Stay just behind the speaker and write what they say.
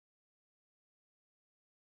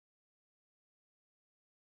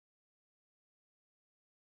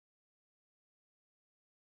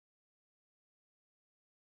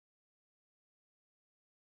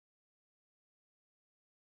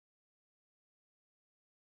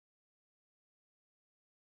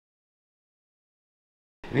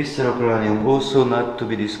Viscerocranium also not to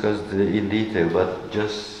be discussed in detail, but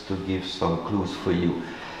just to give some clues for you.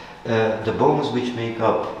 The bones which make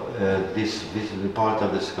up this part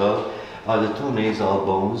of the skull are the two nasal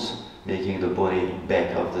bones, making the body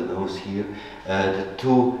back of the nose here. The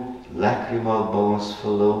two lacrimal bones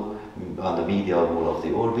follow on the medial wall of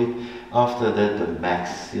the orbit. After that, the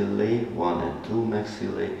maxillae, 1 and 2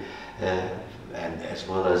 maxillae, and as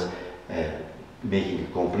well as making a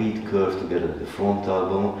complete curve together with the frontal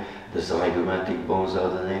bone. The zygomatic bones are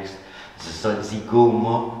the next. The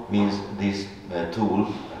zygoma means this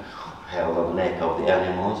tool held on the neck of the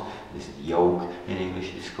animals. This yoke in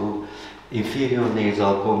English is called. Inferior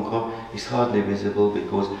nasal concha is hardly visible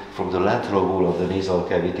because from the lateral wall of the nasal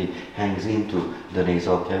cavity hangs into the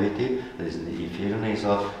nasal cavity. That is the inferior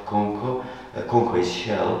nasal concha. Concha is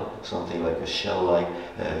shell, something like a shell-like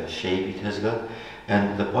shape it has got.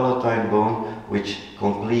 And the palatine bone, which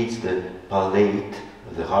completes the palate,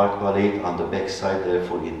 the hard palate on the back side,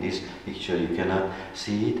 therefore in this picture you cannot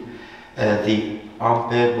see it. The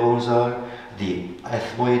unpaired bones are the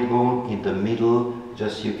ethmoid bone in the middle,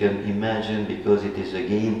 just you can imagine, because it is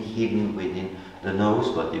again hidden within the nose,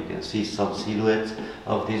 but you can see some silhouettes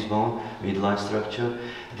of this bone, midline structure.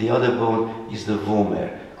 The other bone is the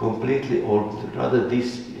vomer, completely, or rather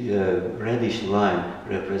this reddish line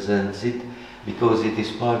represents it, because it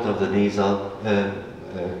is part of the nasal,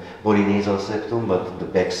 body nasal septum, but the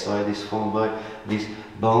back side is formed by this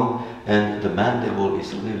bone, and the mandible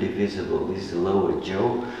is clearly visible. This is the lower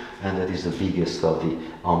jaw, and that is the biggest of the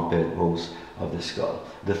unpaired bones of the skull.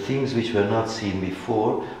 The things which were not seen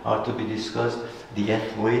before are to be discussed. The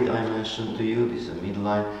ethmoid I mentioned to you, this is a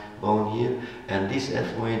midline bone here, and this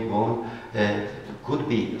ethmoid bone could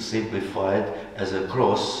be simplified as a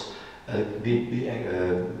cross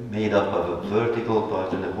made up of a vertical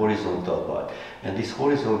part and a horizontal part. And this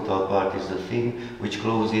horizontal part is the thing which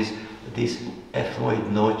closes this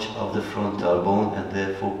ethmoid notch of the frontal bone and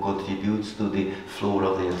therefore contributes to the floor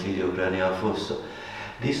of the inferior cranial fossa.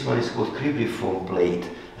 This one is called cribriform plate,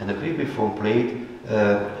 and the cribriform plate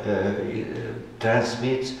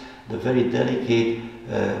transmits the very delicate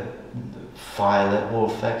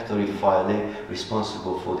olfactory phylae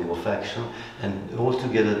responsible for the olfaction, and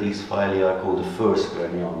altogether these phylae are called the first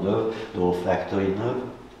cranial nerve, the olfactory nerve.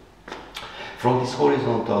 From this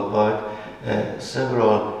horizontal part,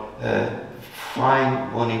 several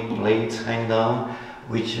fine bony plates hang down,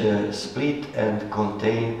 which split and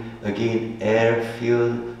contain again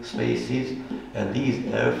air-filled spaces, and these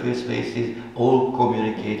air-filled spaces all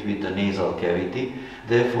communicate with the nasal cavity.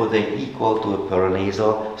 Therefore, they equal to a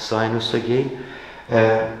paranasal sinus again,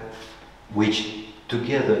 which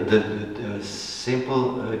together, the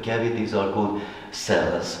simple cavities are called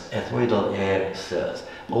cells, ethmoidal air cells.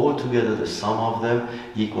 Altogether, the sum of them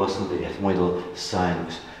equals to the ethmoidal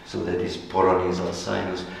sinus. So that is paranasal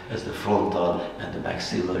sinus, as the frontal and the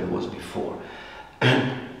maxillary was before.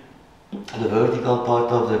 The vertical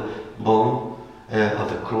part of the bone, of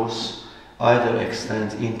the cross, either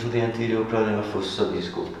extends into the anterior cranial fossa, this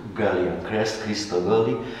is called Gallian crest, crista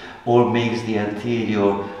galli, or makes the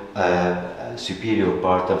anterior superior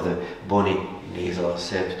part of the bony nasal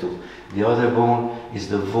septum. The other bone is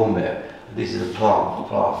the vomer. This is the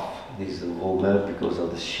Prof. This is the vomer because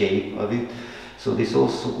of the shape of it. So this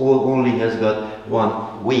also only has got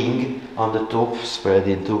one wing on the top, spread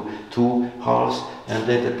into two halves, and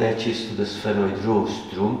that attaches to the sphenoid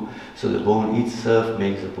rostrum. So the bone itself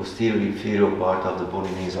makes the posterior inferior part of the bony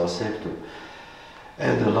nasal septum.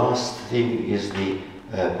 And the last thing is the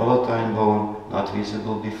palatine bone, not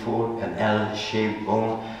visible before, an L-shaped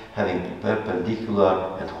bone having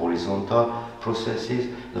perpendicular and horizontal processes.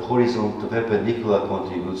 The horizontal perpendicular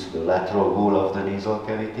contributes to the lateral wall of the nasal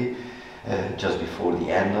cavity, just before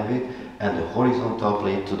the end of it, and the horizontal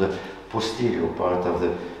plate to the posterior part of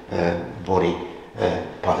the body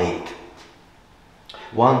palate.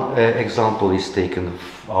 One example is taken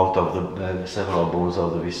out of the several bones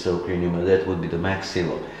of the viscerocranium, and that would be the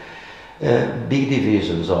maxilla. Big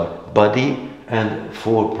divisions are body and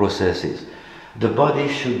four processes. The body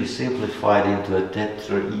should be simplified into a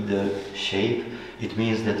tetrahedral shape. It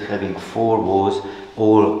means that having four walls,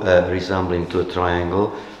 all resembling to a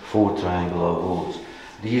triangle, four triangular walls.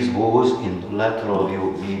 These walls, in lateral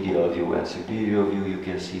view, medial view, and superior view, you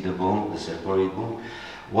can see the bone, the separate bone.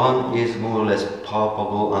 One is more or less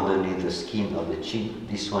palpable underneath the skin of the chin.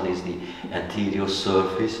 This one is the anterior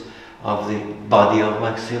surface of the body of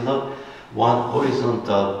maxilla. One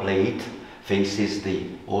horizontal plate faces the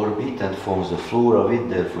orbit and forms the floor of it,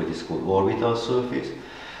 therefore it is called orbital surface.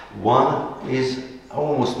 One is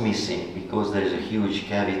almost missing because there is a huge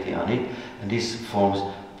cavity on it, and this forms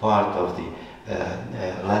part of the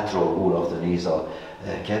lateral wall of the nasal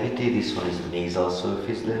cavity. This one is the nasal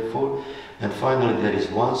surface, therefore. And finally, there is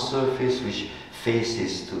one surface which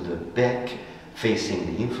faces to the back, facing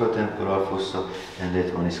the infratemporal fossa, and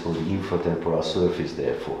that one is called the infratemporal surface,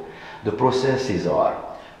 therefore. The processes are,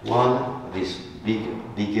 one, this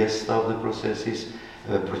biggest of the processes,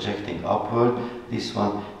 projecting upward. This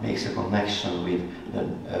one makes a connection with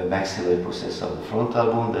the maxillary process of the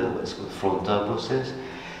frontal bone, that is called frontal process.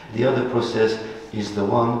 The other process is the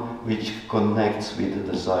one which connects with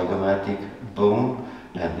the zygomatic bone,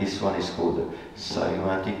 and this one is called the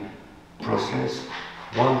zygomatic process.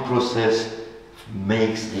 One process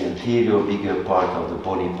makes the anterior bigger part of the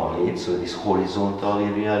bony palate, so it is horizontal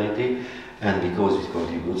in reality, and because it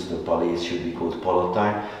contributes to the palate, it should be called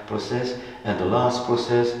palatine process. And the last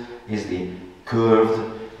process is the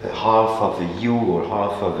curved half of a U or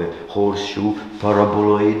half of a horseshoe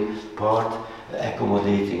paraboloid part,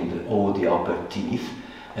 accommodating all the upper teeth.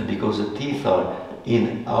 And because the teeth are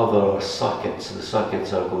in alveolar sockets, the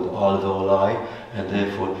sockets are called alveoli, and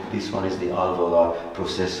therefore this one is the alveolar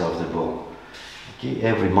process of the bone. Okay,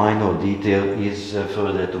 every minor detail is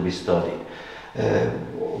further to be studied.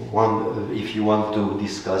 If you want to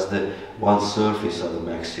discuss the one surface of the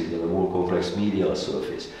maxilla, the more complex medial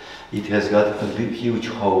surface, it has got a big, huge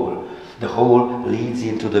hole. The hole leads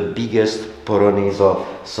into the biggest paranasal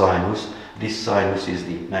sinus. This sinus is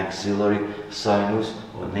the maxillary sinus,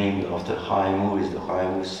 or named after Highmore, is the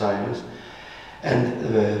Highmore sinus.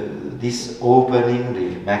 And this opening,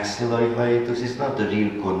 the maxillary hiatus, is not the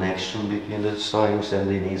real connection between the sinus and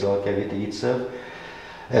the nasal cavity itself,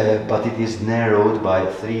 but it is narrowed by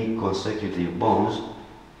 3 consecutive bones,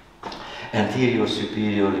 anterior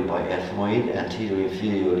superiorly by ethmoid, anterior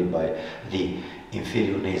inferiorly by the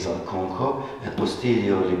inferior nasal concha, and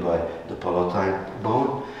posteriorly by the palatine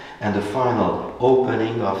bone. And the final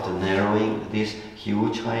opening after narrowing this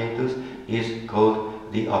huge hiatus is called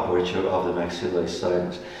the aperture of the maxillary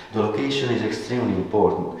sinus. The location is extremely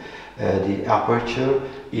important. The aperture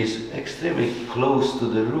is extremely close to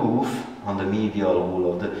the roof on the medial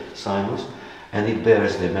wall of the sinus, and it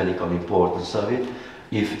bears the medical importance of it.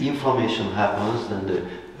 If inflammation happens, then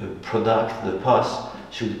the product, the pus,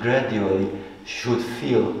 should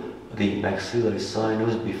fill the maxillary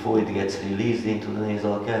sinus before it gets released into the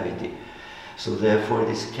nasal cavity. So therefore it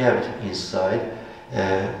is kept inside,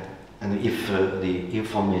 and if the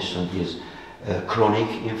inflammation is chronic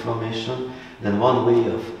inflammation, then one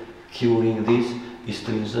way of curing this is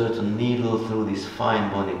to insert a needle through this fine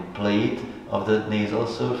bony plate of the nasal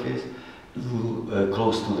surface,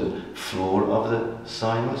 close to the floor of the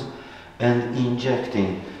sinus, and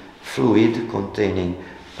injecting fluid containing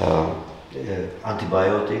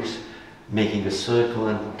antibiotics, making a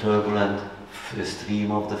circulant, turbulent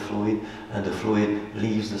stream of the fluid, and the fluid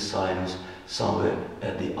leaves the sinus somewhere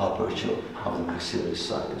at the aperture of the maxillary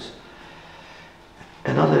sinus.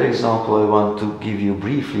 Another example I want to give you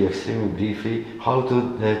briefly, extremely briefly, how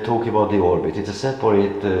to talk about the orbit. It's a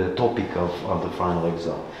separate topic of the final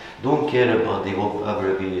exam. Don't care about the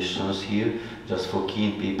abbreviations here, just for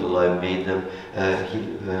keen people I made them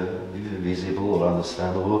visible or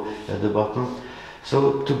understandable at the bottom.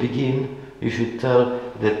 So to begin, you should tell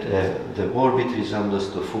that the orbit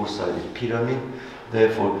resembles the 4-sided pyramid.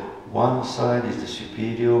 Therefore, one side is the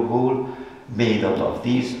superior wall, made up of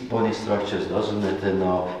these bony structures, doesn't matter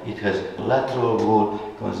now. It has lateral wall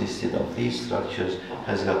consisted of these structures,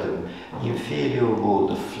 has got an inferior wall,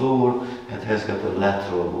 the floor, and has got a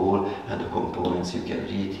lateral wall, and the components you can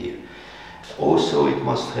read here. Also, it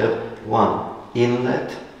must have one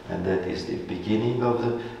inlet, and that is the beginning of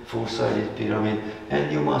the 4-sided pyramid,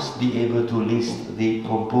 and you must be able to list the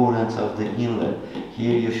components of the inlet.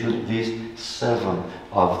 Here you should list 7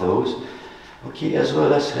 of those. Okay, as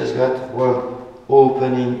well as has got one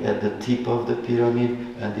opening at the tip of the pyramid,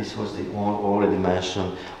 and this was the already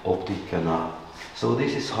mentioned optic canal. So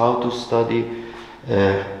this is how to study,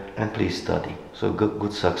 and please study. So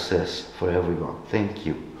good success for everyone. Thank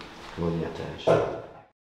you for the attention.